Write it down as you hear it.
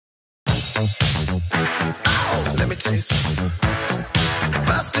Oh, let me tell you something.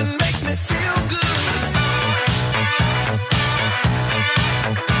 Busting makes me feel good.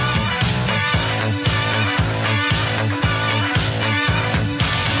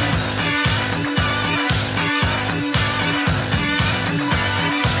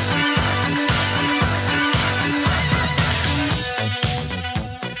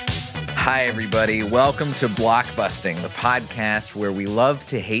 Hi, everybody. Welcome to Blockbusting, the podcast where we love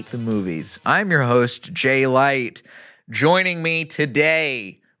to hate the movies. I'm your host, Jay Light. Joining me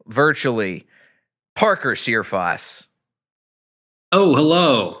today, virtually, Parker Searfoss. Oh,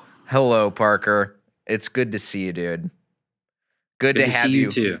 hello. Hello, Parker. It's good to see you, dude. Good to have see you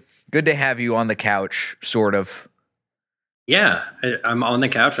too. Good to have you on the couch, sort of. Yeah, I'm on the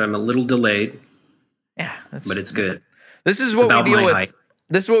couch. I'm a little delayed. Yeah, but it's good. This is what About we deal my with. height.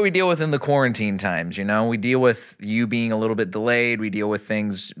 This is what we deal with in the quarantine times, you know? We deal with you being a little bit delayed. We deal with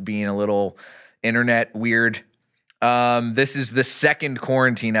things being a little internet weird. This is the second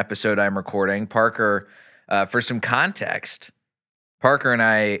quarantine episode I'm recording. Parker, for some context, Parker and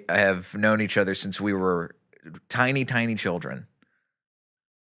I have known each other since we were tiny, tiny children.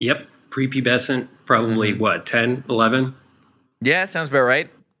 Yep, prepubescent, probably, 10, 11? Yeah, sounds about right.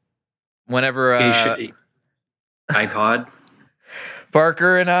 Whenever... iPod.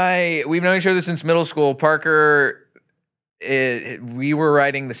 Parker and I, we've known each other since middle school. Parker, we were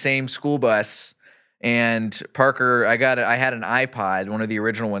riding the same school bus, and Parker, I had an iPod, one of the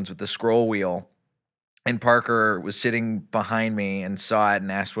original ones with the scroll wheel, and Parker was sitting behind me and saw it and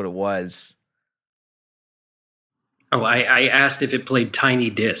asked what it was. Oh, I asked if it played tiny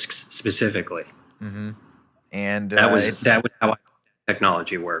discs specifically. Mm-hmm. And that was how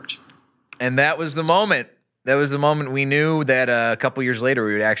technology worked. And that was the moment. That was the moment we knew that a couple years later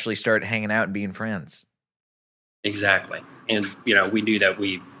we would actually start hanging out and being friends. Exactly. And, we knew that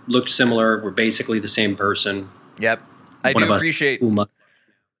we looked similar. We're basically the same person. Yep. I do appreciate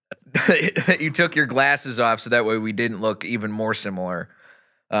that you took your glasses off so that way we didn't look even more similar.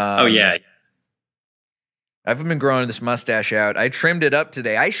 Oh, yeah. I've been growing this mustache out. I trimmed it up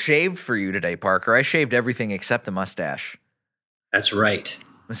today. I shaved for you today, Parker. I shaved everything except the mustache. That's right.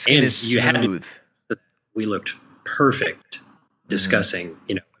 My skin is smooth. We looked perfect discussing,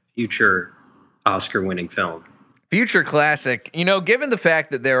 a future Oscar-winning film. Future classic. Given the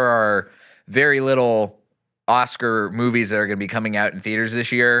fact that there are very little Oscar movies that are going to be coming out in theaters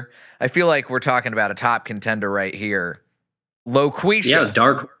this year, I feel like we're talking about a top contender right here. Loqueesha. Yeah,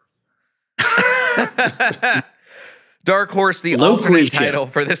 Dark Horse, the alternate title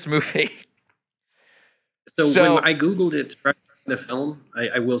for this movie. So when I Googled it, the film,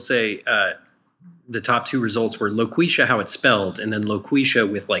 I will say the top two results were Loqueesha, how it's spelled, and then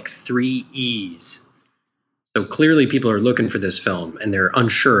Loqueesha with like 3 E's. So clearly people are looking for this film, and they're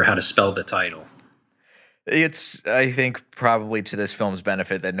unsure how to spell the title. It's, I think, probably to this film's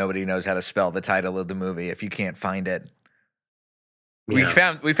benefit that nobody knows how to spell the title of the movie if you can't find it.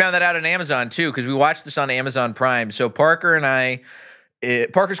 Yeah. We found that out on Amazon, too, because we watched this on Amazon Prime. So Parker and I...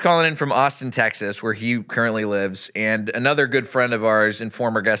 Parker's calling in from Austin, Texas, where he currently lives, and another good friend of ours and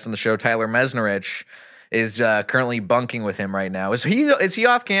former guest on the show, Tyler Mesnerich, is currently bunking with him right now. Is he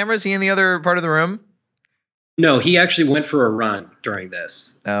off camera? Is he in the other part of the room? No, he actually went for a run during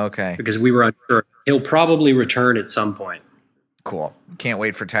this. Oh, okay. Because we were unsure. He'll probably return at some point. Cool. Can't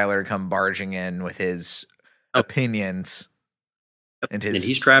wait for Tyler to come barging in with his opinions. And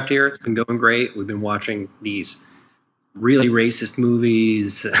he's trapped here. It's been going great. We've been watching these really racist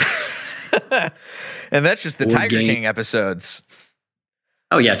movies. And that's just the Tiger King episodes.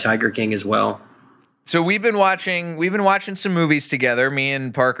 Oh yeah, Tiger King as well. So we've been watching some movies together, me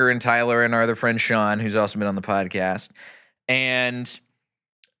and Parker and Tyler and our other friend Sean, who's also been on the podcast. And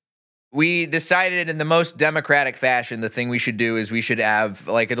we decided in the most democratic fashion, the thing we should do is we should have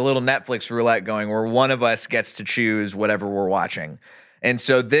like a little Netflix roulette going where one of us gets to choose whatever we're watching. And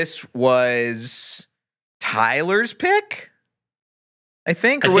so this was Tyler's pick, I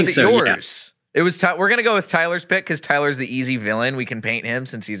think, or was it yours? Yeah. It was. We're gonna go with Tyler's pick because Tyler's the easy villain. We can paint him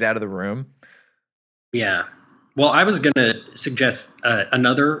since he's out of the room. Yeah. Well, I was gonna suggest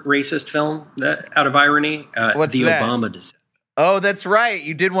another racist film out of irony. What's the that? Obama Deception. Oh, that's right.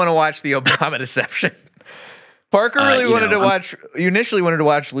 You did want to watch the Obama Deception. Parker really wanted to watch. You initially wanted to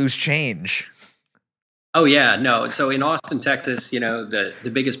watch Loose Change. Oh yeah, no. So in Austin, Texas,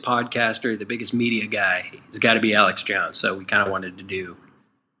 the biggest podcaster, the biggest media guy has got to be Alex Jones. So we kind of wanted to do,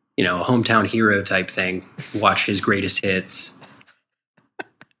 a hometown hero type thing, watch his greatest hits.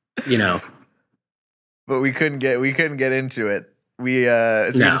 But we couldn't get into it. We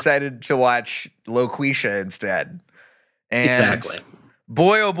decided to watch Loqueesha instead. And exactly.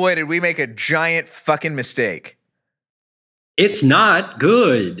 boy, oh boy, did we make a giant fucking mistake. It's not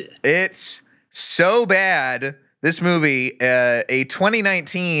good. It's so bad. This movie, a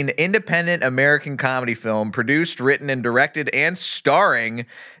 2019 independent American comedy film produced, written, and directed and starring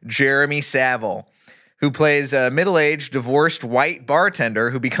Jeremy Savile, who plays a middle-aged, divorced white bartender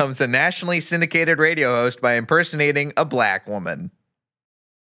who becomes a nationally syndicated radio host by impersonating a black woman.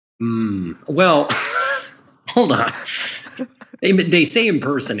 Well, hold on. They say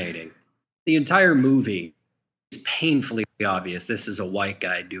impersonating. The entire movie is painfully obvious. This is a white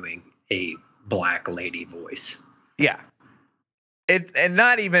guy doing a black lady voice. Yeah. And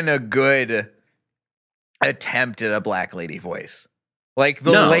not even a good attempt at a black lady voice. Like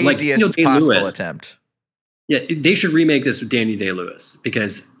the laziest possible attempt. Yeah, they should remake this with Daniel Day-Lewis,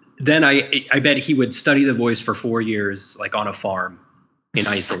 because then I bet he would study the voice for 4 years, like on a farm in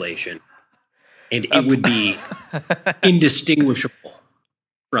isolation. And it would be indistinguishable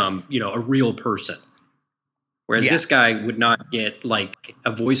from, a real person. Whereas this guy would not get like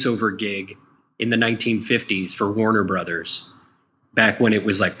a voiceover gig in the 1950s for Warner Brothers, back when it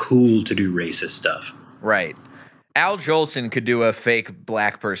was like cool to do racist stuff. Right. Al Jolson could do a fake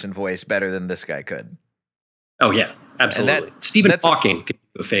black person voice better than this guy could. Oh, yeah, absolutely. Stephen Hawking could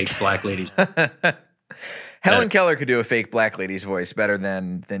do a fake black lady's Helen Keller could do a fake black lady's voice better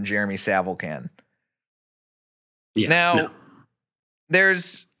than Jeremy Savile can. Yeah, now,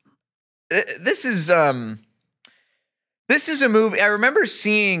 this is a movie. I remember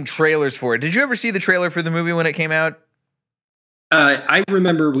seeing trailers for it. Did you ever see the trailer for the movie when it came out? I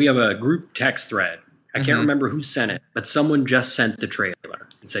remember we have a group text thread. I can't remember who sent it, but someone just sent the trailer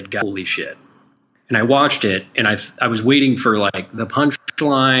and said, God, holy shit. And I watched it, and I was waiting for like the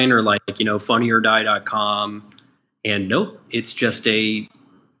punchline or like, funnyordie.com. And nope, it's just a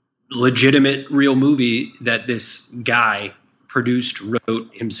legitimate real movie that this guy produced, wrote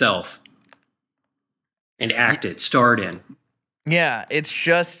himself, and acted, starred in. Yeah, it's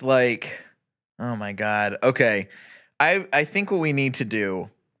just like, oh my God. Okay. I think what we need to do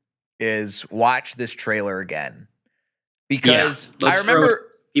is watch this trailer again. Because I remember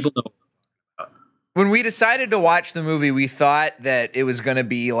people know. When we decided to watch the movie, we thought that it was going to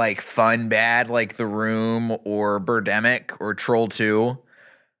be like fun bad, like The Room or Birdemic or Troll 2.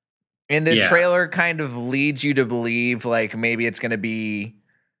 And the trailer kind of leads you to believe like maybe it's going to be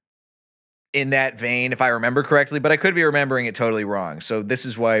in that vein, if I remember correctly, but I could be remembering it totally wrong. So this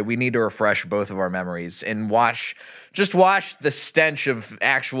is why we need to refresh both of our memories and watch the stench of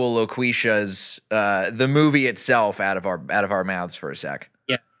actual Loqueesha's, the movie itself out of our mouths for a sec.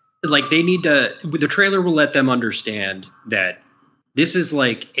 Yeah. Like the trailer will let them understand that this is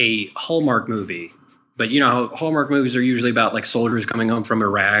like a Hallmark movie, but how Hallmark movies are usually about like soldiers coming home from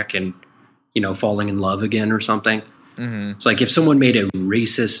Iraq and, falling in love again or something. Mm-hmm. It's like if someone made a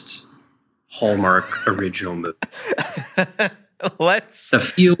racist Hallmark original movie. Let's a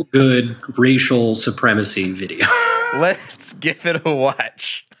feel-good racial supremacy video. Let's give it a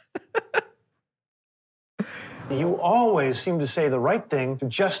watch. You always seem to say the right thing to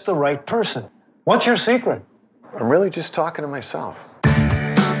just the right person. What's your secret? I'm really just talking to myself.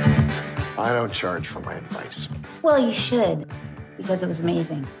 I don't charge for my advice. Well, you should, because it was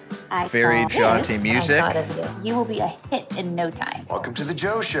amazing. Very jaunty music. I thought of you. You will be a hit in no time. Welcome to the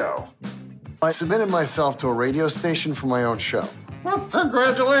Joe Show. I submitted myself to a radio station for my own show. Well,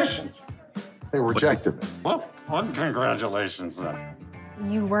 congratulations. They rejected me. Well, congratulations then.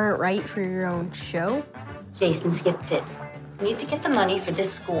 You weren't right for your own show? Jason's gifted. We need to get the money for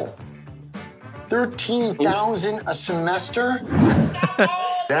this school. $13,000 a semester?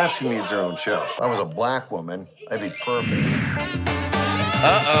 Asking me is their own show. If I was a black woman, I'd be perfect.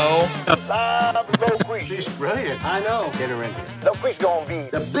 Uh-oh. She's brilliant. I know. Get her in here. Loqueesha gonna be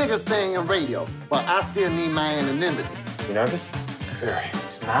the biggest thing in radio, but I still need my anonymity. You nervous? Very.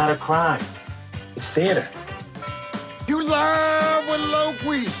 It's not a crime. It's theater. You live with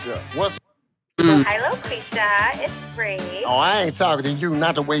Loqueesha. What's Hi, Loqueesha. It's Bree. Oh, I ain't talking to you,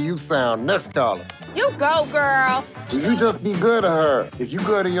 not the way you sound. Next caller. You go, girl. You just be good to her. If you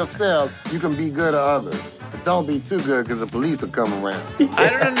good to yourself, you can be good to others. But don't be too good because the police will come around. I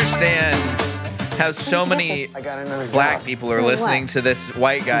don't understand how so many black people are listening to this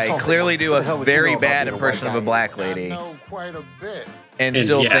white guy clearly do a very bad impression of a black lady. I know quite a bit. And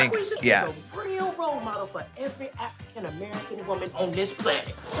still think, a real role model for every African-American woman on this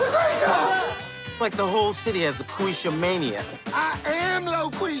planet. Like the whole city has Loqueesha mania. I am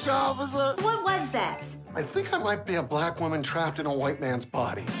Loqueesha, officer. What was that? I think I might be a black woman trapped in a white man's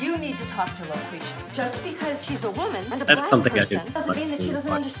body. You need to talk to Loqueesha. Just because she's a woman and a That's black something person I did. doesn't mean that she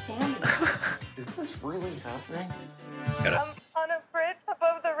doesn't understand. Is this really happening? I'm on a bridge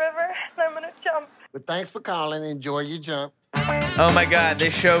But thanks for calling. Enjoy your jump. Oh my God, they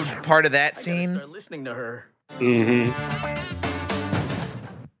showed part of that scene. Start listening to her. Mm-hmm.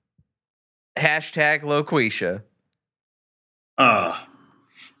 Hashtag Loqueesha.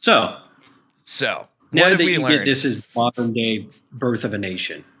 So Now that you get this is modern day Birth of a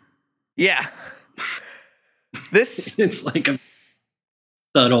Nation. Yeah. This It's like a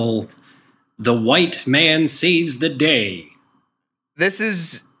subtle, the white man saves the day. This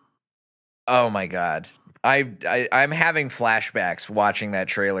is, oh my God. I'm having flashbacks watching that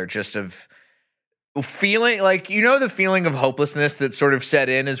trailer, just of feeling like, the feeling of hopelessness that sort of set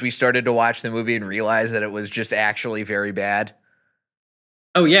in as we started to watch the movie and realize that it was just actually very bad.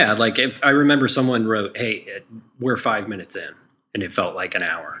 Oh yeah, like if I remember someone wrote, "Hey, we're 5 minutes in," and it felt like an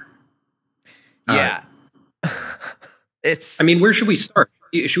hour. Yeah. I mean, where should we start?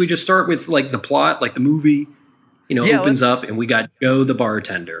 Should we just start with like the plot, like the movie, opens up and we got Joe the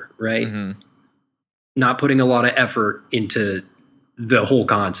bartender, right? Mm-hmm. Not putting a lot of effort into the whole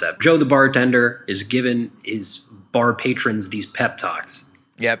concept. Joe the bartender is giving his bar patrons these pep talks.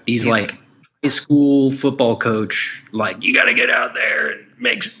 Yep. He's like high school football coach, like, you got to get out there and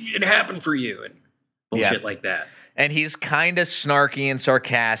make it happen for you and bullshit like that. And he's kind of snarky and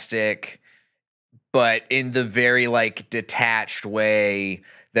sarcastic, but in the very like detached way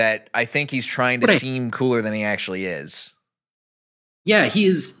that I think he's trying to seem cooler than he actually is. Yeah,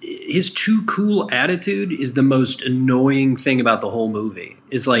 his too cool attitude is the most annoying thing about the whole movie.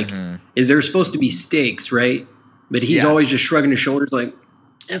 Is like there's supposed to be stakes, right? But he's always just shrugging his shoulders like,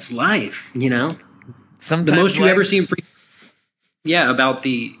 it's life, Sometimes the most you ever see him about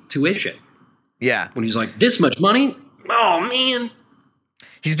the tuition. Yeah. When he's like, this much money? Oh man.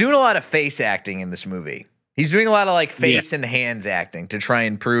 He's doing a lot of face acting in this movie. He's doing a lot of like face and hands acting to try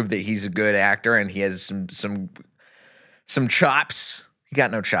and prove that he's a good actor and he has some chops. He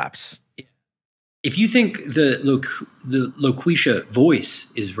got no chops. If you think the Loqueesha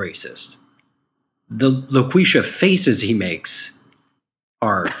voice is racist, the Loqueesha faces he makes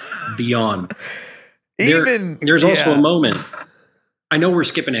are beyond. There's also a moment. I know we're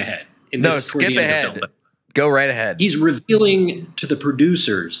skipping ahead. Skip ahead. Film, go right ahead. He's revealing to the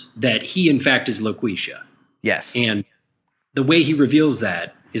producers that he, in fact, is Loqueesha. Yes. And the way he reveals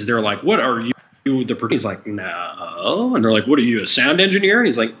that is they're like, what are you? The producer? He's like, no. And they're like, what are you, a sound engineer? And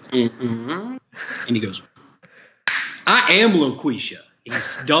he's like, mm-mm. And he goes, I am Loqueesha.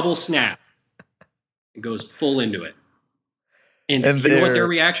 He's double snap. It goes full into it. And you know what their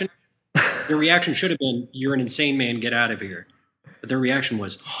reaction? Their reaction should have been, you're an insane man, get out of here. But their reaction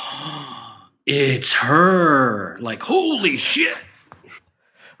was, oh, it's her. Like, holy shit.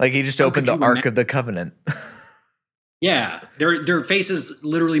 Like he just opened the Ark of the Covenant. Yeah. Their faces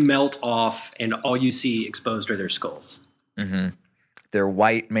literally melt off and all you see exposed are their skulls. Mm-hmm. They're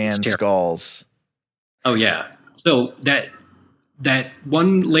white man skulls. Oh, yeah. So that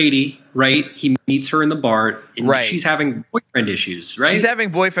one lady, right? He meets her in the bar, and she's having boyfriend issues, right? She's having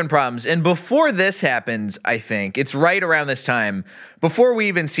boyfriend problems. And before this happens, I think, it's right around this time, before we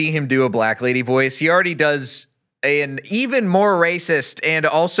even see him do a black lady voice, he already does an even more racist and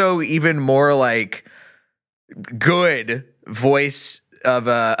also even more, like, good voice of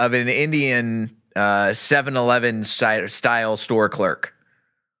an Indian 7-Eleven style store clerk.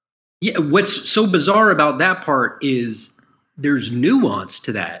 Yeah, what's so bizarre about that part is there's nuance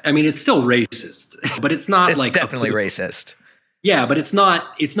to that. I mean, it's still racist, but it's not like definitely racist. Yeah, but it's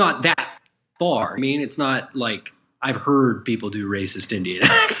not that far. I mean, it's not like I've heard people do racist Indian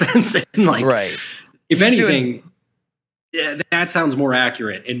accents and like, right. If anything, that sounds more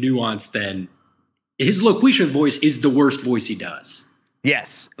accurate and nuanced than his Loqueesha voice is the worst voice he does.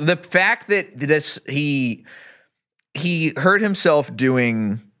 Yes. The fact that he heard himself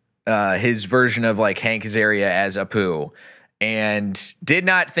doing his version of like Hank Azaria as Apu and did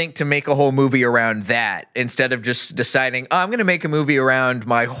not think to make a whole movie around that instead of just deciding, oh, I'm going to make a movie around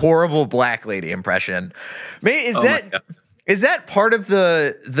my horrible black lady impression. Is that part of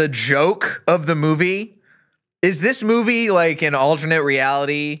the joke of the movie? Is this movie like an alternate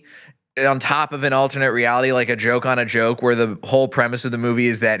reality on top of an alternate reality, like a joke on a joke, where the whole premise of the movie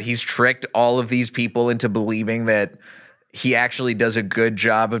is that he's tricked all of these people into believing that he actually does a good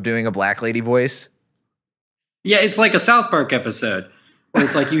job of doing a black lady voice? Yeah, it's like a South Park episode where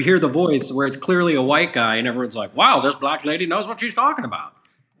it's like you hear the voice where it's clearly a white guy and everyone's like, wow, this black lady knows what she's talking about.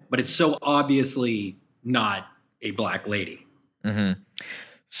 But it's so obviously not a black lady. Mm-hmm.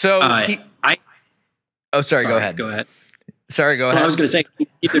 So sorry, go ahead. Go ahead. Sorry, go ahead. Well, I was going to say,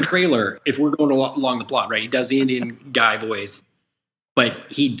 in the trailer, if we're going along the plot, right, he does the Indian guy voice, but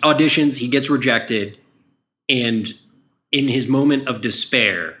he auditions, he gets rejected, and in his moment of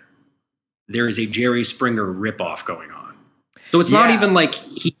despair, there is a Jerry Springer ripoff going on. So it's not even like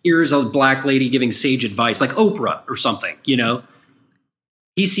he hears a black lady giving sage advice, like Oprah or something, you know?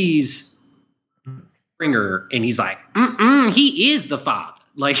 He sees Springer and he's like, he is the father.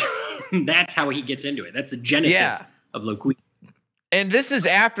 Like, that's how he gets into it. That's the genesis of Loqueesha. And this is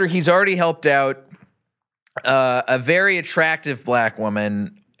after he's already helped out a very attractive black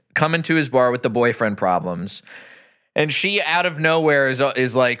woman come into his bar with the boyfriend problems. And she out of nowhere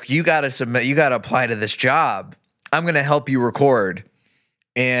is like, you got to submit, you got to apply to this job. I'm going to help you record.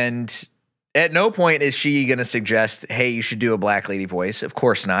 And at no point is she going to suggest, hey, you should do a black lady voice. Of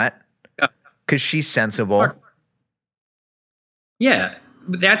course not. Because she's sensible. Yeah.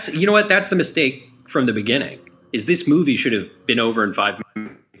 That's, you know what? That's the mistake from the beginning, is this movie should have been over in 5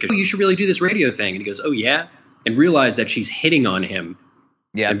 minutes. Because, you should really do this radio thing. And he goes, oh, yeah? And realized that she's hitting on him.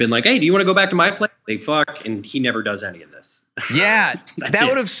 Yeah. And been like, hey, do you want to go back to my place? They fuck. And he never does any of this. Yeah. That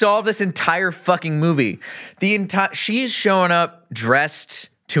would have solved this entire fucking movie. She's showing up dressed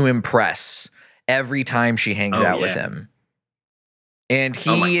to impress every time she hangs out with him. And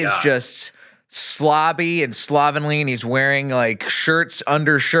he is just slobby and slovenly, and he's wearing like shirts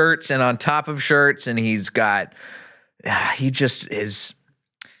under shirts and on top of shirts, and he's got he just is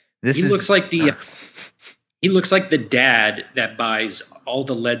looks like the he looks like the dad that buys all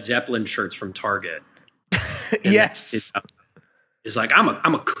the Led Zeppelin shirts from Target. Yes. It's like, I'm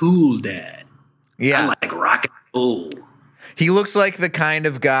a cool dad. Yeah. I like rock and roll. He looks like the kind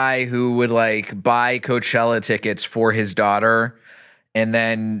of guy who would like buy Coachella tickets for his daughter, and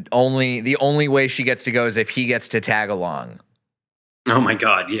then the only way she gets to go is if he gets to tag along. Oh my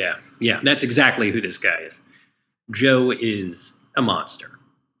God, yeah. Yeah, that's exactly who this guy is. Joe is a monster,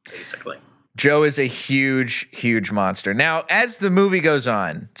 basically. Joe is a huge, huge monster. Now, as the movie goes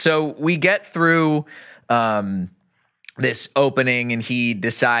on, so we get through this opening, and he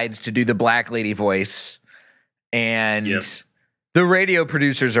decides to do the black lady voice, and the radio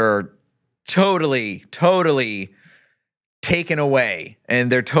producers are totally taken away,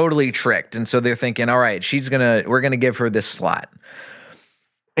 and they're totally tricked, and so they're thinking, all right, we're gonna give her this slot.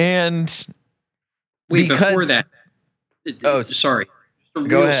 And before that, sorry,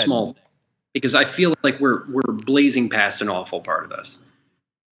 go ahead. Small thing, because I feel like we're blazing past an awful part of this.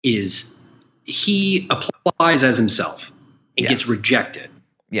 Is he applies as himself and gets rejected?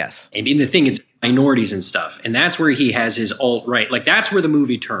 Yes. And in the thing, it's minorities and stuff. And that's where he has his alt-right. Like, that's where the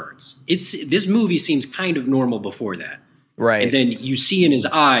movie turns. This movie seems kind of normal before that. Right. And then you see in his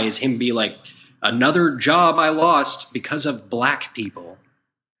eyes him be like, another job I lost because of black people.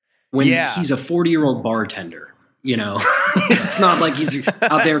 When he's a 40-year-old bartender, you know? It's not like he's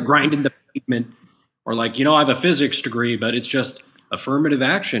out there grinding the pavement, or like, I have a physics degree, but it's just affirmative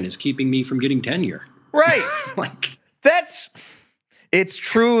action is keeping me from getting tenure. Right. It's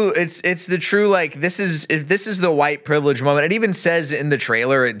true. It's the true, like, this is the white privilege moment. It even says in the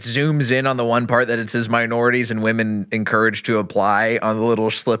trailer, it zooms in on the one part that it says minorities and women encouraged to apply on the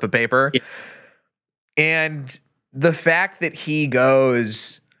little slip of paper. Yeah. And the fact that he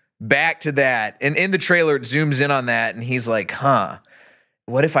goes back to that, and in the trailer it zooms in on that, and he's like,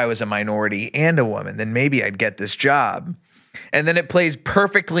 what if I was a minority and a woman? Then maybe I'd get this job. And then it plays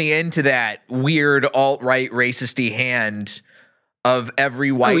perfectly into that weird alt-right racist-y hand of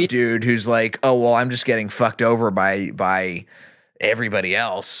every white dude who's like, oh, well, I'm just getting fucked over by everybody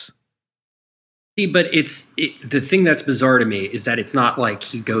else. See, but the thing that's bizarre to me is that it's not like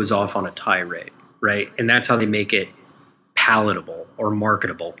he goes off on a tirade, right? And that's how they make it palatable or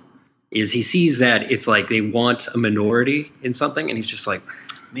marketable, is he sees that it's like they want a minority in something, and he's just like,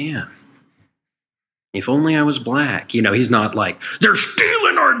 man, if only I was black. He's not like, they're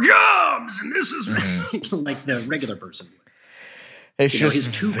stealing our jobs, and this is like the regular person. It's just his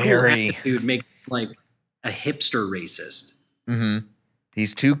too cool attitude makes him like a hipster racist. Mm-hmm.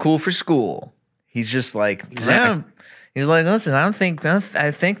 He's too cool for school. He's just like, he's like, listen, I think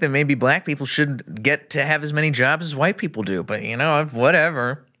that maybe black people should get to have as many jobs as white people do, but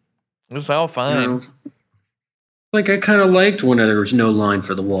whatever. It's all fine. Like, I kind of liked when there was no line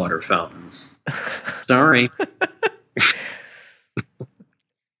for the water fountain. Sorry.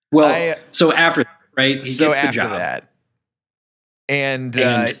 Well, so after that, right? He gets the job. That. And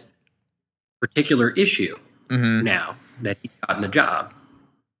particular issue now that he's gotten the job.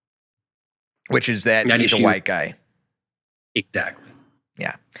 Which is that he's a white guy. Exactly.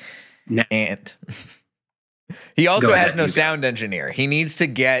 Yeah. And he also has no sound engineer. He needs to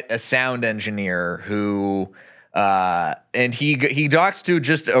get a sound engineer who and he talks to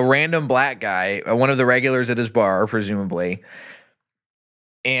just a random black guy, one of the regulars at his bar, presumably,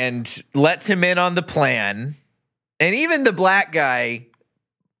 and lets him in on the plan. And even the black guy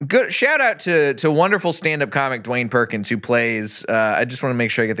Good shout out to wonderful stand-up comic Dwayne Perkins, who plays I just want to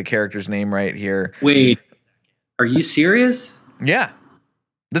make sure I get the character's name right here. Wait, are you serious? Yeah.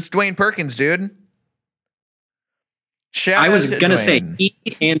 That's Dwayne Perkins, dude. I was gonna say he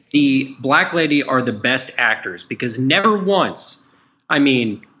and the black lady are the best actors, because never once, I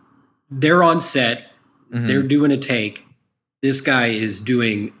mean, they're on set, they're doing a take, this guy is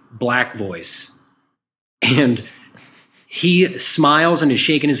doing black voice, and he smiles and is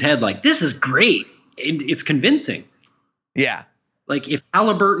shaking his head like, this is great. And it's convincing. Yeah. Like, if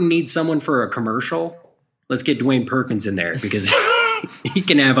Halliburton needs someone for a commercial, let's get Dwayne Perkins in there, because he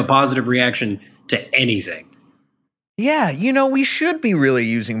can have a positive reaction to anything. Yeah, you know, we should be really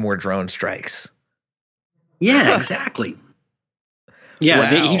using more drone strikes. Yeah, exactly.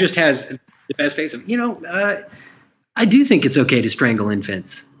 Yeah, Wow. he just has the best face of, I do think it's okay to strangle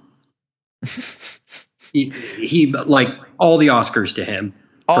infants. he like, all the Oscars to him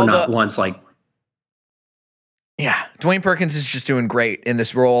for not once, like. Yeah, Dwayne Perkins is just doing great in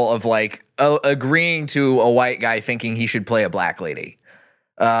this role of like agreeing to a white guy thinking he should play a black lady.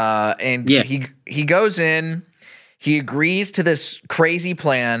 And he goes in, he agrees to this crazy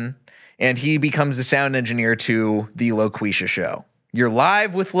plan, and he becomes the sound engineer to the Loqueesha show. You're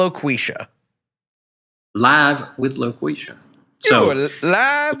live with Loqueesha. Live with Loqueesha. So you're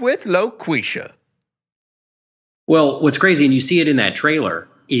live with Loqueesha. Well, what's crazy, and you see it in that trailer,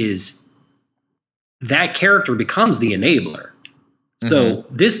 is that character becomes the enabler. So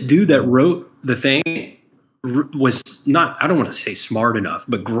this dude that wrote the thing was not, I don't want to say smart enough,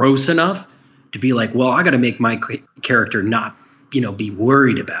 but gross enough to be like, well, I got to make my character not, be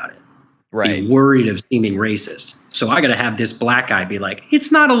worried about it. Right. Be worried of seeming racist. So I got to have this black guy be like,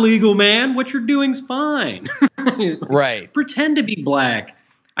 it's not illegal, man. What you're doing's fine. Right. Pretend to be black.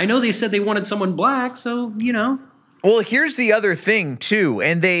 I know they said they wanted someone black, so, Well, here's the other thing too,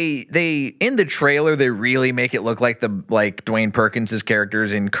 and they in the trailer they really make it look like Dwayne Perkins' character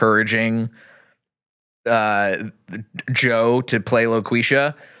is encouraging Joe to play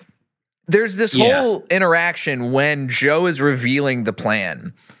Loqueesha. There's this whole interaction when Joe is revealing the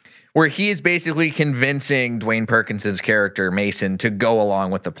plan, where he is basically convincing Dwayne Perkins' character Mason to go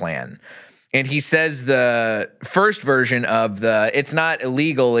along with the plan. And he says the first version of it's not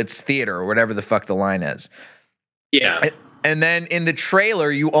illegal, it's theater, or whatever the fuck the line is. Yeah. And then in the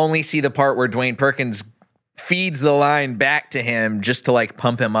trailer, you only see the part where Dwayne Perkins feeds the line back to him just to like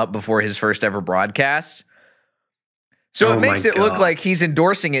pump him up before his first ever broadcast. So it makes it look like he's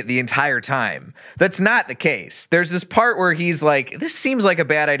endorsing it the entire time. That's not the case. There's this part where he's like, this seems like a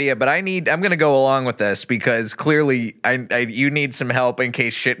bad idea, but I'm going to go along with this because clearly you need some help in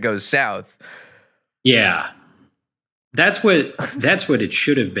case shit goes south. Yeah. That's what it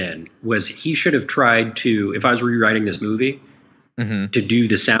should have been, was he should have tried to, if I was rewriting this movie, to do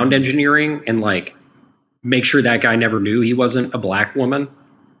the sound engineering and like make sure that guy never knew he wasn't a black woman.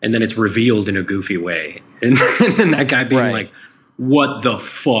 And then it's revealed in a goofy way. And then that guy being like, what the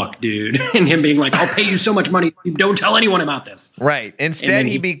fuck, dude? And him being like, I'll pay you so much money. Don't tell anyone about this. Right. Instead,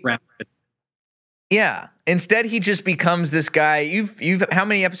 Instead, he just becomes this guy. You've how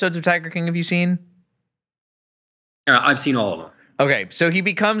many episodes of Tiger King have you seen? I've seen all of them. Okay, so he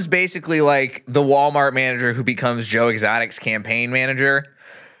becomes basically like the Walmart manager who becomes Joe Exotic's campaign manager.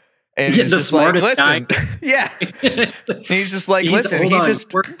 And the smartest like, guy. Yeah. He's just like, listen, he just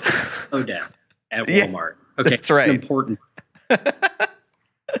desk at Walmart. Okay, that's right. Important. But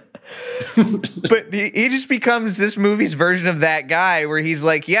he just becomes this movie's version of that guy where he's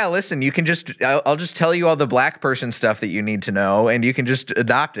like, yeah, listen, you can I'll just tell you all the black person stuff that you need to know and you can just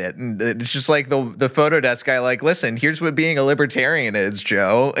adopt it. And it's just like the photo desk guy, like, listen, here's what being a libertarian is,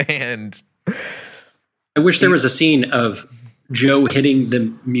 Joe. And I wish there was a scene of Joe hitting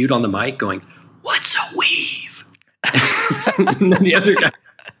the mute on the mic going, what's a weave? And then the other guy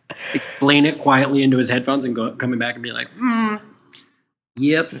explain it quietly into his headphones and coming back and be like,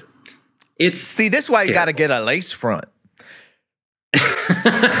 yep. See, this is why you got to get a lace front.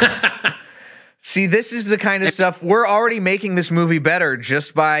 See, this is the kind of stuff we're already making this movie better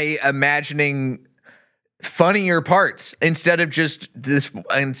just by imagining funnier parts instead of just this.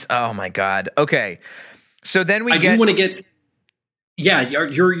 Oh my God. Okay. So then we do want to get. Yeah,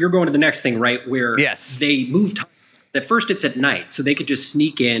 you're going to the next thing, right? Where they move time. At first, it's at night, so they could just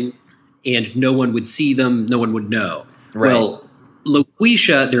sneak in, and no one would see them. No one would know. Right. Well,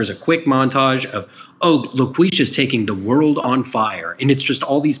 Loqueesha, there's a quick montage of, Loqueesha's taking the world on fire, and it's just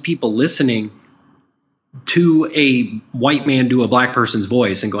all these people listening to a white man do a black person's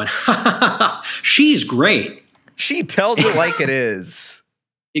voice and going, ha ha ha, she's great. She tells it like it is.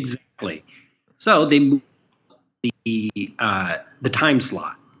 Exactly. So they move the time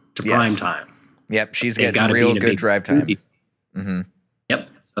slot. to prime time. Yep, she's getting real good drive time. Mm-hmm. Yep.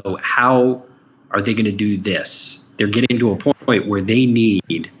 So how are they going to do this? They're getting to a point where they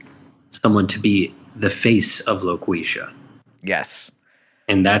need someone to be the face of Loqueesha. Yes.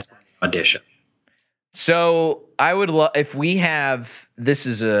 And that's audition. So I would love if we have this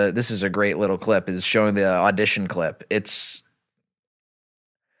is a great little clip, is showing the audition clip. It's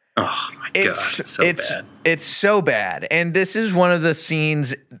oh my god, it's so bad. It's so bad. And this is one of the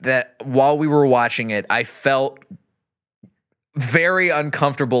scenes that while we were watching it, I felt very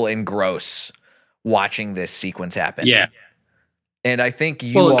uncomfortable and gross watching this sequence happen. Yeah. And I think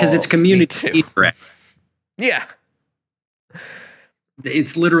because it's community direct. Yeah.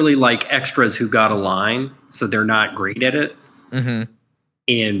 It's literally like extras who got a line, so they're not great at it. Mm-hmm.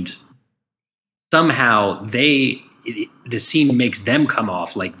 And somehow the scene makes them come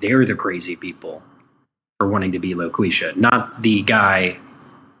off like they're the crazy people for wanting to be Loqueesha, not the guy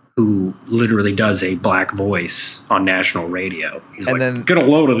who literally does a black voice on national radio. He's then get a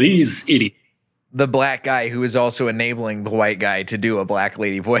load of these idiots. The black guy who is also enabling the white guy to do a black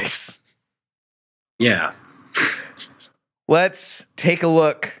lady voice. Yeah. Let's take a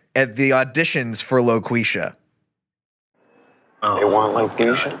look at the auditions for Loqueesha. Oh, they want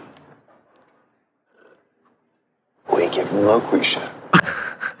Loqueesha? We give them Loqueesha.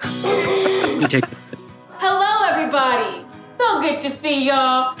 Hello, everybody. So good to see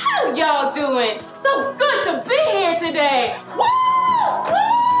y'all. How y'all doing? So good to be here today. Woo! Woo!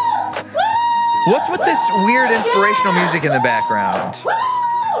 Woo! What's with this weird inspirational music in the background? Woo!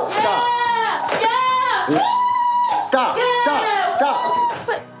 Yeah! Yeah! Stop! Yeah. Stop!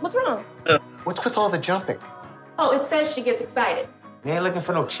 What? What's wrong? What's with all the jumping? Oh, it says she gets excited. You ain't looking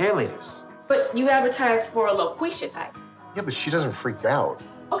for no cheerleaders. But you advertise for a Loqueesha type. Yeah, but she doesn't freak out.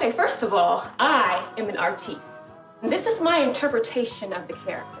 Okay, first of all, I am an artiste. And this is my interpretation of the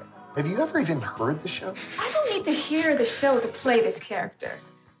character. Have you ever even heard the show? I don't need to hear the show to play this character.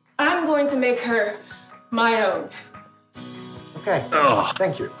 I'm going to make her my own. Okay. Oh.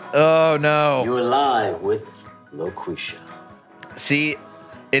 Thank you. Oh, no. You're alive with Loqueesha. See,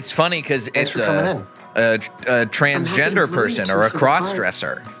 it's funny because it's a transgender person or a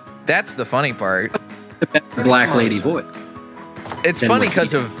cross-dresser. That's the funny part. Black lady voice. It's funny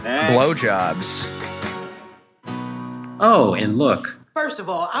because of blowjobs. Oh, and look. First of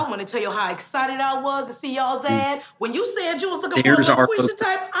all, I want to tell you how excited I was to see y'all's ad. When you said you was looking There's for a our Loqueesha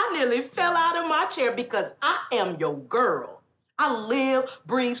type, I nearly fell out of my chair because I am your girl. I live,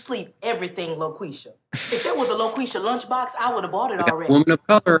 breathe, sleep everything Loqueesha. If there was a Loqueesha lunchbox, I would have bought it already. Woman of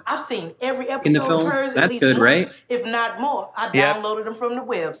color. I've seen every in episode the film. of hers That's at least good, once, right? if not more. I downloaded them from the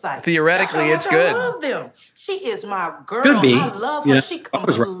website. Theoretically, That's it's how much good. I love them. She is my girl. Could be. I love her. You know, She I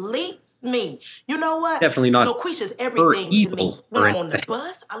was right. completes me. You know what? Definitely not Loqueesha's everything to me. When I'm on the anything.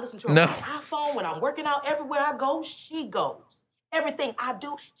 bus, I listen to her No. on my iPhone. When I'm working out, everywhere I go, she goes. Everything I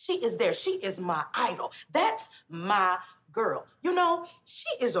do, she is there. She is my idol. That's my girl. You know, she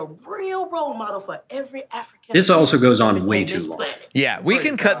is a real role model for every African. This also goes on way too this long. planet. Yeah, we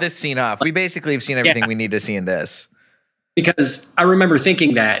can cut this scene off. We basically have seen everything we need to see in this. Because I remember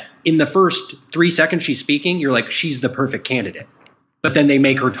thinking that in the first 3 seconds she's speaking, you're like, she's the perfect candidate. But then they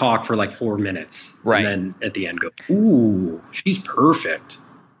make her talk for like 4 minutes. Right. And then at the end go, ooh, she's perfect.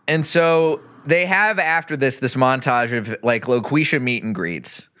 And so they have after this montage of like Loqueesha meet and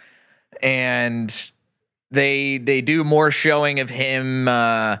greets. And they do more showing of him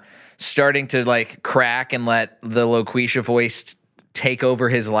starting to like crack and let the Loqueesha voice take over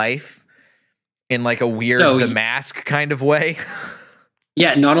his life in like a weird The Mask kind of way.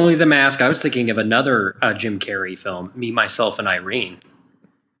 Yeah, not only The Mask, I was thinking of another Jim Carrey film, Me, Myself, and Irene.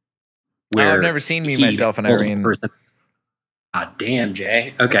 I've never seen Me, Myself, and Irene. Ah, damn,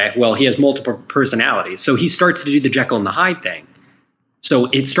 Jay. Okay, well, he has multiple personalities. So he starts to do the Jekyll and the Hyde thing. So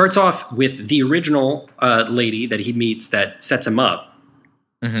it starts off with the original lady that he meets that sets him up.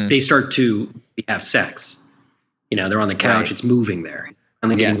 Mm-hmm. They start to have sex. You know, they're on the couch. Right. It's moving there.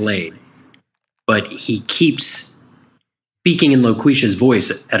 And they're getting laid. But he keeps speaking in Loqueesha's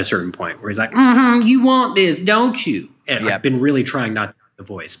voice at a certain point where he's like, you want this, don't you? And I've been really trying not to do the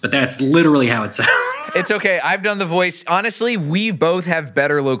voice, but that's literally how it sounds. It's okay. I've done the voice. Honestly, we both have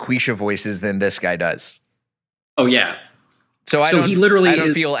better Loqueesha voices than this guy does. Oh, yeah. So I don't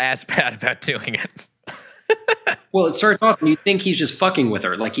is, feel as bad about doing it. Well, it starts off and you think he's just fucking with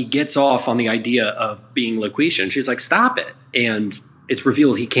her. Like he gets off on the idea of being Loqueesha and she's like, stop it. And it's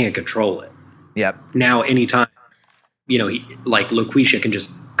revealed he can't control it. Yep. Now, anytime, you know, like Loqueesha can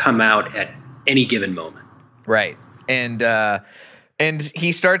just come out at any given moment. Right. And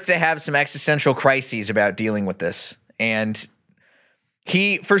he starts to have some existential crises about dealing with this. And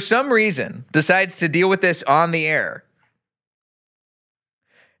He, for some reason, decides to deal with this on the air.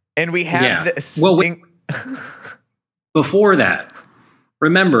 And we have this. Well, before that,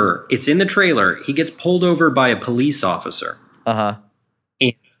 remember, it's in the trailer. He gets pulled over by a police officer. Uh-huh.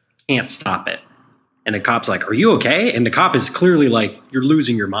 And can't stop it. And the cop's like, are you okay? And the cop is clearly like, you're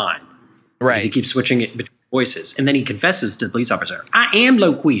losing your mind. Right. Because he keeps switching it between voices. And then he confesses to the police officer, I am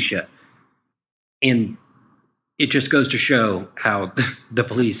Loqueesha. And it just goes to show how the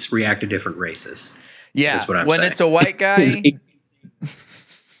police react to different races. Yeah. That's what I'm when saying. it's a white guy,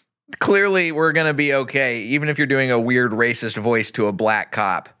 clearly we're going to be okay, even if you're doing a weird racist voice to a black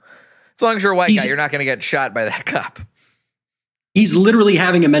cop. As long as you're a white guy, you're not going to get shot by that cop. He's literally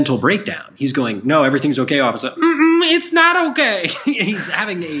having a mental breakdown. He's going, no, everything's okay, officer. It's not okay. He's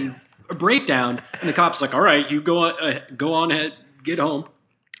having a breakdown, and the cop's like, all right, you go on ahead, get home.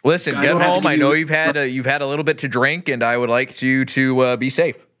 Listen, get home. I know you've had a little bit to drink, and I would like you to be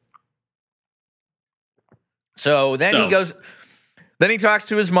safe. So then he goes, then he talks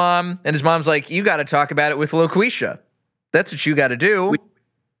to his mom, and his mom's like, you got to talk about it with Loqueesha. That's what you got to do.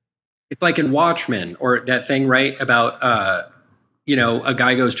 It's like in Watchmen, or that thing, right, about, a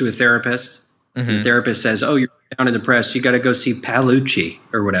guy goes to a therapist, and the therapist says, oh, you're down and depressed. You got to go see Palucci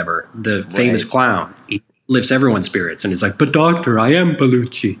or whatever, the famous clown. He lifts everyone's spirits, and he's like, but doctor, I am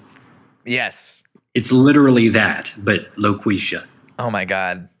Palucci. Yes. It's literally that, but Loqueesha. Oh my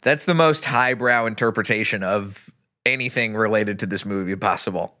God. That's the most highbrow interpretation of anything related to this movie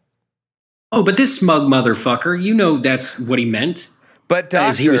possible. Oh, but this smug motherfucker, that's what he meant. But doctor,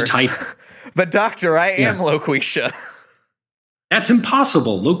 as he was typing. But doctor, I am Loqueesha. That's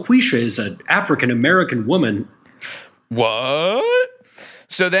impossible. Loqueesha is an African-American woman. What?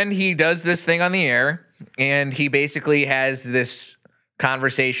 So then he does this thing on the air, and he basically has this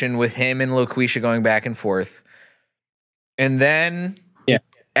conversation with him and Loqueesha going back and forth. And then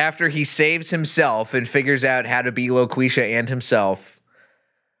after he saves himself and figures out how to be Loqueesha and himself,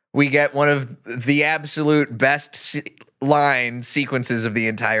 we get one of the absolute best line sequences of the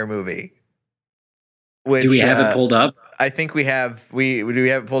entire movie. Which, do we have it pulled up? I think we have. Do we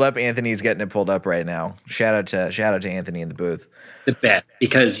have it pulled up? Anthony's getting it pulled up right now. Shout out to Anthony in the booth. The best,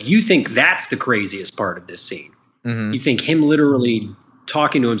 because you think that's the craziest part of this scene. You think him literally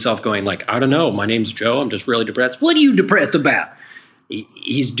talking to himself, going like, I don't know, my name's Joe. I'm just really depressed. What are you depressed about?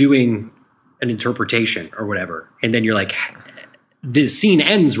 He's doing an interpretation or whatever, and then you're like, this scene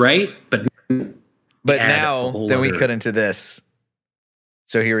ends right, but now then we cut into this.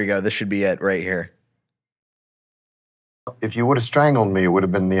 So here we go. This should be it right here. If you would have strangled me, it would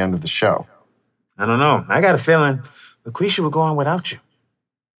have been the end of the show. I don't know. I got a feeling Loqueesha would go on without you.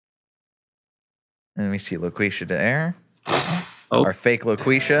 Let me see Loqueesha to air. Our fake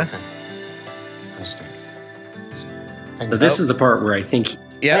Loqueesha. So this is the part where I think...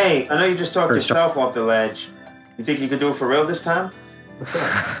 Hey, I know you just talked yourself off the ledge. You think you can do it for real this time? What's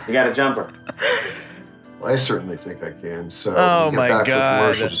up? You got a jumper. Well, I certainly think I can. So oh when we my get back God. For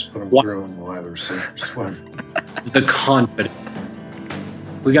commercial, just put them through and we'll either sink or swim. The confidence.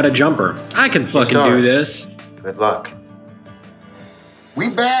 We got a jumper. I can fucking do this. Good luck. We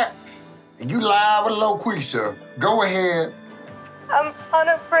back. And you live with Loqueesha. Go ahead. I'm on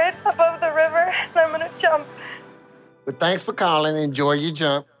a bridge above the river, and I'm gonna jump. But thanks for calling. Enjoy your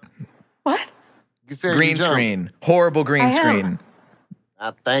jump. What? You said green you screen. Horrible green screen.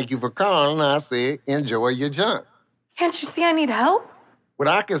 I thank you for calling. I said, enjoy your jump. Can't you see I need help? What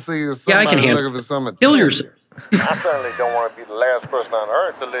I can see is I somebody can looking for some kill yourself. I certainly don't want to be the last person on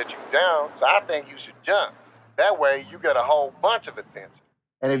earth to let you down, so I think you should jump. That way, you get a whole bunch of attention.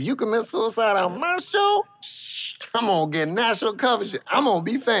 And if you commit suicide on my show, I'm going to get national coverage. I'm going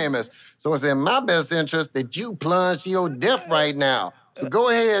to be famous. So it's in my best interest that you plunge to your death right now. So go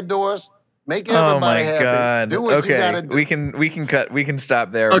ahead, Doris. Make everybody happy. God. Do what you gotta do. We can cut. We can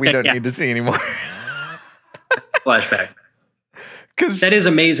stop there. We don't need to see anymore. Flashbacks. That is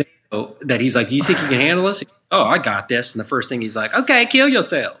amazing, though, that he's like, you think you can handle this? Oh, I got this. And the first thing he's like, okay, kill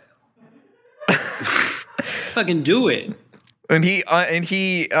yourself. Fucking do it. And he,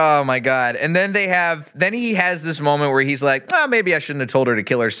 oh my God. And then he has this moment where he's like, oh, maybe I shouldn't have told her to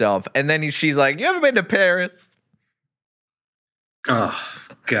kill herself. And then she's like, you ever been to Paris? Oh,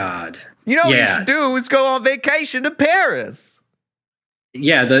 God. You know what you should do is go on vacation to Paris.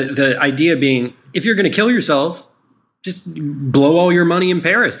 Yeah, the idea being, if you're going to kill yourself, just blow all your money in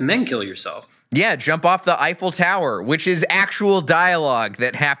Paris and then kill yourself. Yeah, jump off the Eiffel Tower, which is actual dialogue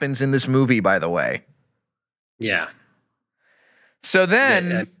that happens in this movie, by the way. Yeah. So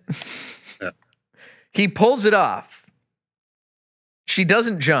then he pulls it off. She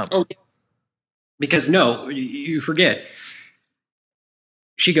doesn't jump. Oh, because no, you forget.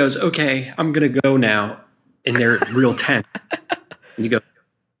 she goes, okay, I'm going to go now. And they're real tense. And you go,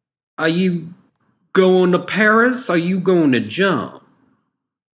 are you going to Paris? Are you going to jump?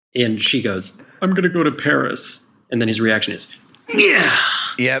 And she goes, I'm going to go to Paris. And then his reaction is, yeah.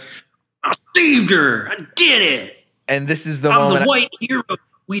 Yep. I saved her. I did it. And this is the I'm moment. the white hero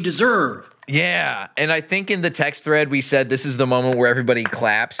we deserve. Yeah. And I think in the text thread, we said this is the moment where everybody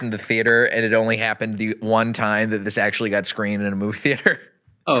claps in the theater, and it only happened the one time that this actually got screened in a movie theater.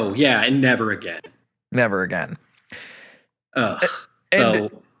 Oh, yeah. And never again. Never again. So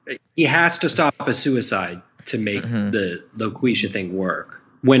he has to stop a suicide to make the Loqueesha thing work.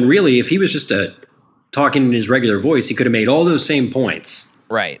 When really, if he was just talking in his regular voice, he could have made all those same points.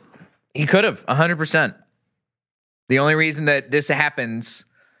 Right. He could have, 100%. The only reason that this happens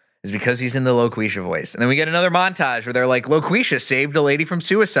is because he's in the Loqueesha voice. And then we get another montage where they're like, Loqueesha saved a lady from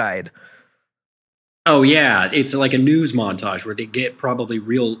suicide. Oh, yeah. It's like a news montage where they get probably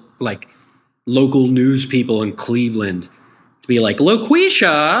real, like, local news people in Cleveland to be like,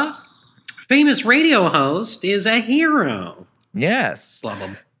 Loqueesha, famous radio host, is a hero. Yes. Blah,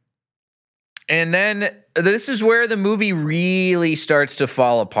 blah. And then this is where the movie really starts to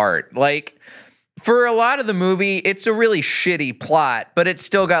fall apart. Like, for a lot of the movie, it's a really shitty plot, but it's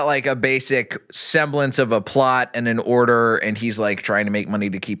still got like a basic semblance of a plot and an order, and he's like trying to make money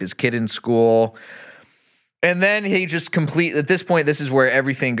to keep his kid in school. And then he just at this point, this is where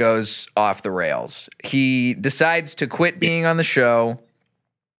everything goes off the rails. He decides to quit being on the show.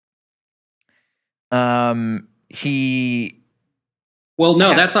 Well,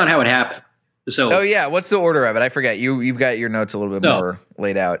 no, that's not how it happened. So, oh yeah, what's the order of it? I forget. You've got your notes a little bit more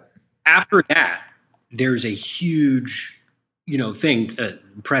laid out. After that, there's a huge, thing,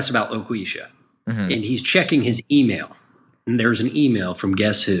 press about Loqueesha. And he's checking his email. And there's an email from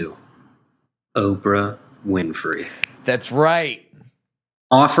guess who? Oprah Winfrey. That's right.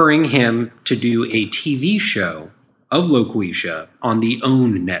 Offering him to do a TV show of Loqueesha on the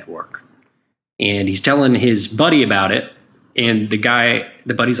OWN network. And he's telling his buddy about it. And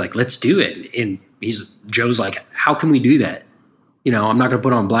the buddy's like, let's do it. And Joe's like, how can we do that? I'm not going to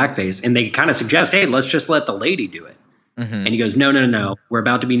put on blackface. And they kind of suggest, hey, let's just let the lady do it. And he goes, no. We're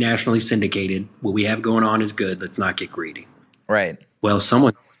about to be nationally syndicated. What we have going on is good. Let's not get greedy. Right. Well,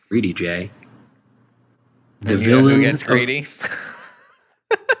 someone gets greedy, Jay. The villain who gets greedy.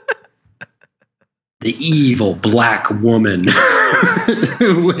 The evil black woman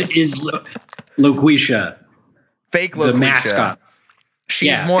who is Loqueesha. Fake Loqueesha. The mascot.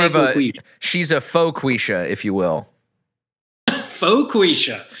 She's more of she's a faux Queesha, if you will. Faux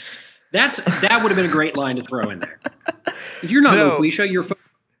Queesha. That would have been a great line to throw in there. Because you're not Loqueesha, you're faux.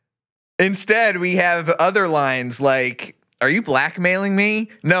 Instead, we have other lines like, are you blackmailing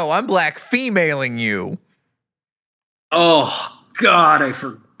me? No, I'm black femaling you. Oh, God, I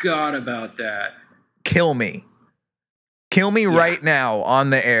forgot about that. Kill me. Kill me right now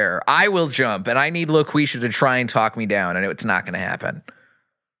on the air. I will jump, and I need Loqueesha to try and talk me down. I know it's not going to happen.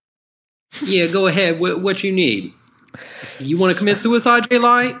 Yeah, go ahead. What you need? You want to commit suicide, Jay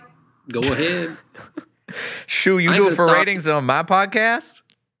Light? Go ahead. Shoo, you do it for ratings on my podcast?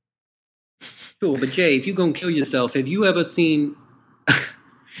 Sure, but Jay, if you're going to kill yourself, have you ever been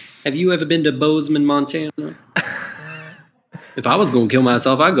to Bozeman, Montana? If I was going to kill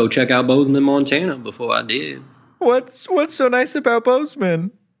myself, I'd go check out Bozeman, Montana before I did. What's so nice about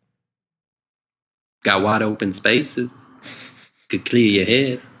Bozeman? Got wide open spaces. Could clear your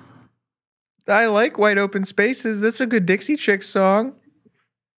head. I like wide open spaces. That's a good Dixie Chicks song.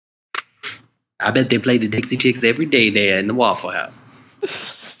 I bet they play the Dixie Chicks every day there in the Waffle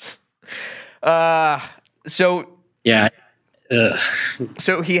House. Yeah.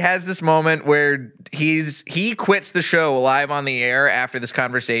 So he has this moment where he quits the show live on the air after this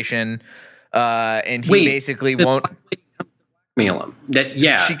conversation, and he basically won't blackmail him.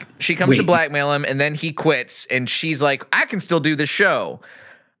 She comes to blackmail him, and then he quits, and she's like, I can still do the show.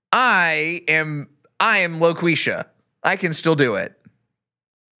 I am Loqueesha. I can still do it.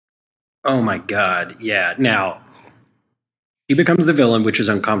 Oh my God. Yeah. Now she becomes the villain, which is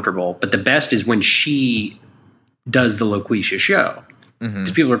uncomfortable, but the best is when she does the Loqueesha show.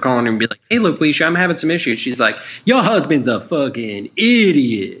 Because people are calling her and be like, hey, Loqueesha, I'm having some issues. She's like, your husband's a fucking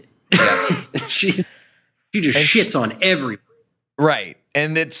idiot. Yeah. she just shits on everyone. Right.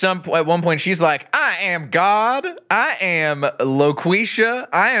 And at one point, she's like, I am God. I am Loqueesha.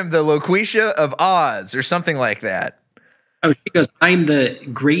 I am the Loqueesha of Oz, or something like that. Oh, she goes, I'm the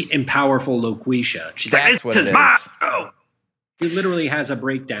great and powerful Loqueesha. She's That's like, this is my show. She literally has a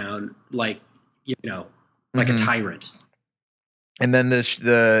breakdown like a tyrant. And then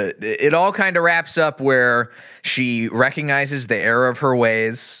it all kind of wraps up where she recognizes the error of her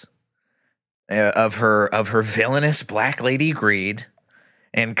ways, of her villainous black lady greed,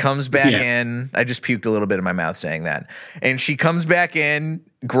 and comes back in. I just puked a little bit in my mouth saying that. And she comes back in,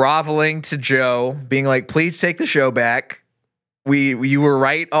 groveling to Joe, being like, "Please take the show back. You were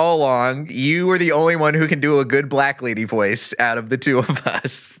right all along. You were the only one who can do a good black lady voice out of the two of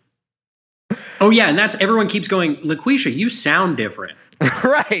us." Oh yeah, and that's everyone keeps going, Loqueesha, you sound different.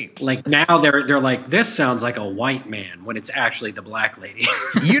 Right. Like now they're like, this sounds like a white man when it's actually the black lady.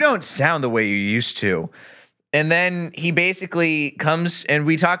 You don't sound the way you used to. And then he basically comes, and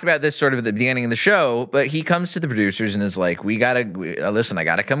we talked about this sort of at the beginning of the show, but he comes to the producers and is like, listen, I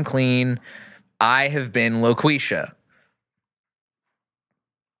gotta come clean. I have been Loqueesha.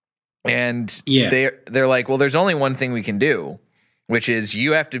 And they're like, well, there's only one thing we can do, which is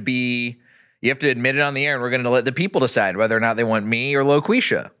you have to admit it on the air, and we're going to let the people decide whether or not they want me or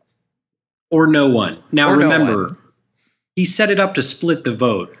Loqueesha. Or no one. Now, remember, he set it up to split the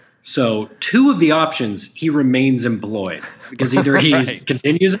vote. So 2 of the options, he remains employed. Because either he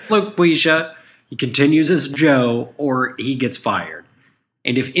continues as Loqueesha, he continues as Joe, or he gets fired.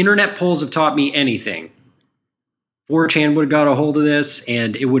 And if internet polls have taught me anything, 4chan would have got a hold of this,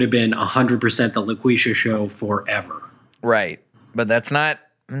 and it would have been 100% the Loqueesha show forever. Right. But that's not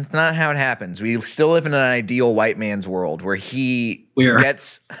how it happens. We still live in an ideal white man's world where he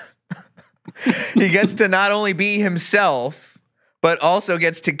gets to not only be himself, but also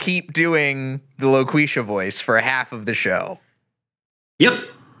gets to keep doing the Loqueesha voice for half of the show. Yep.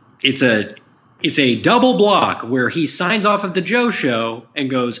 It's a double block where he signs off of the Joe show and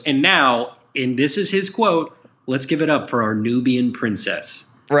goes, and this is his quote, "Let's give it up for our Nubian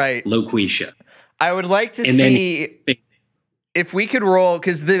princess." Right. Loqueesha. I would like to see if we could roll,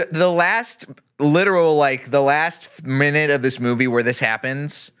 because the last minute of this movie where this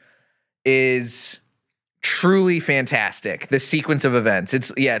happens is truly fantastic. The sequence of events.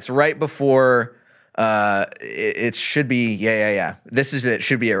 It's right before it should be This is it.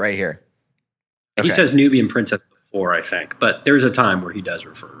 Should be it right here. Okay. He says Nubian princess before, I think, but there's a time where he does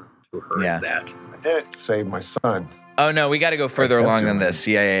refer to her as that. I did save my son. Oh no, we got to go further along than this.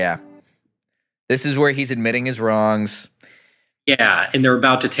 Yeah. This is where he's admitting his wrongs. Yeah, and they're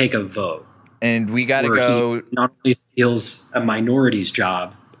about to take a vote. And we got to go. He not only steals a minority's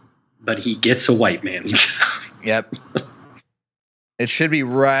job, but he gets a white man's job. Yep. It should be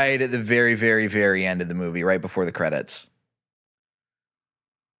right at the very, very, very end of the movie, right before the credits.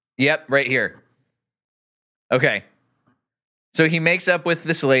 Yep, right here. Okay. So he makes up with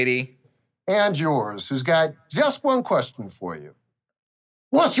this lady. And yours, who's got just one question for you.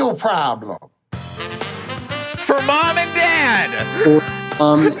 What's your problem? For Mom and Dad. For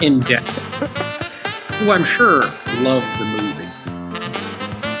Mom and Dad. Who I'm sure love the movie.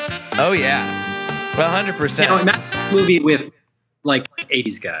 Oh, yeah. Well, 100%. Now, imagine a movie with, like,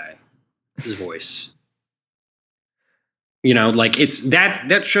 80s guy, his voice. You know, like, it's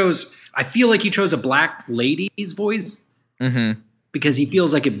that shows, I feel like he chose a black lady's voice. Mm-hmm. Because he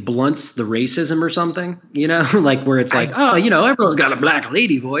feels like it blunts the racism or something, you know? Like, where it's like, everyone's got a black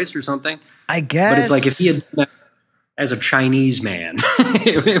lady voice or something. I guess. But it's like, if he had done that as a Chinese man,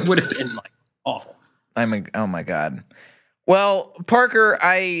 it would have been, like, awful. Oh, my God. Well, Parker,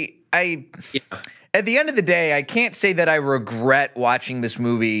 at the end of the day, I can't say that I regret watching this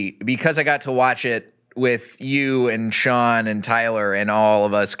movie because I got to watch it with you and Sean and Tyler, and all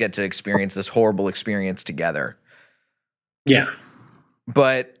of us get to experience this horrible experience together. Yeah.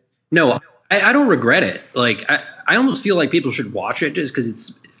 But no, I don't regret it. Like, I almost feel like people should watch it just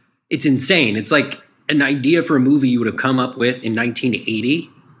because it's insane. It's like an idea for a movie you would have come up with in 1980.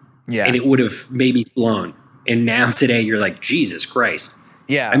 Yeah. And it would have maybe flown. And now today you're like, Jesus Christ.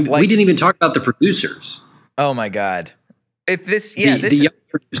 Yeah. We didn't even talk about the producers. Oh my God. If this, the young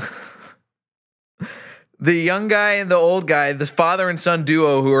producers. The young guy and the old guy, this father and son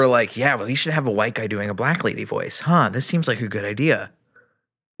duo who are like, yeah, well, you should have a white guy doing a black lady voice. Huh, this seems like a good idea.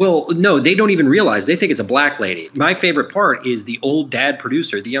 Well, no, they don't even realize. They think it's a black lady. My favorite part is the old dad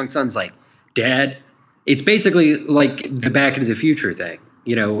producer. The young son's like, Dad, it's basically like the Back to the Future thing,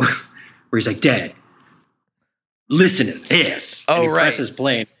 you know, where he's like, Dad, listen to this. Oh, and he right. presses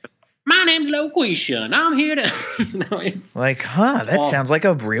play. My name's Loqueesha, and I'm here to, it's like, that awful. Sounds like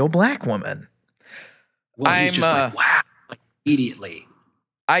a real black woman. Well, he's just like, wow, like, immediately.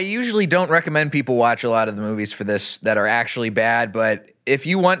 I usually don't recommend people watch a lot of the movies for this that are actually bad, but if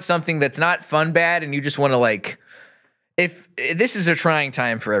you want something that's not fun bad and you just want to like, if this is a trying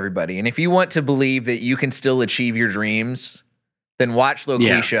time for everybody, and if you want to believe that you can still achieve your dreams, then watch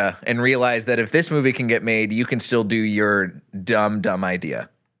Loqueesha and realize that if this movie can get made, you can still do your dumb idea.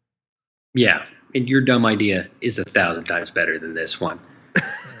 Yeah, and your dumb idea is 1,000 times better than this one.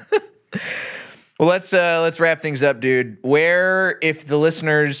 Well, let's wrap things up, dude. Where, if the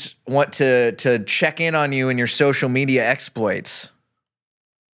listeners want to check in on you and your social media exploits?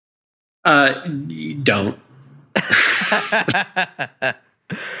 Don't.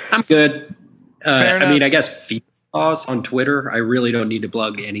 I'm good. I mean, I guess Searfoss on Twitter. I really don't need to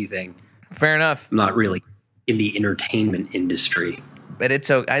plug anything. Fair enough. I'm not really in the entertainment industry. But it's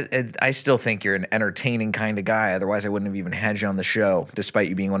I still think you're an entertaining kind of guy. Otherwise, I wouldn't have even had you on the show, despite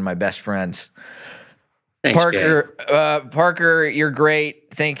you being one of my best friends. Thanks, Parker. Parker, you're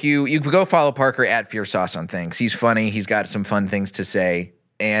great. Thank you. You can go follow Parker at Searfoss on things. He's funny. He's got some fun things to say.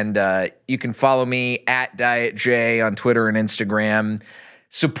 And you can follow me at Diet J on Twitter and Instagram.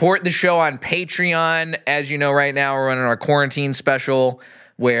 Support the show on Patreon. As you know, right now we're running our quarantine special,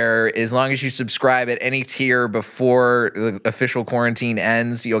 where as long as you subscribe at any tier before the official quarantine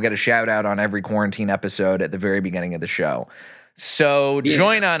ends, you'll get a shout out on every quarantine episode at the very beginning of the show. So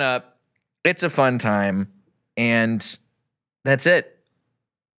join on up. It's a fun time. And that's it.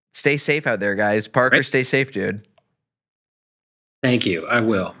 Stay safe out there, guys. Parker, stay safe, dude. Thank you. I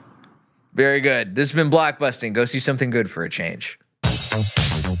will. Very good. This has been Blockbusting. Go see something good for a change.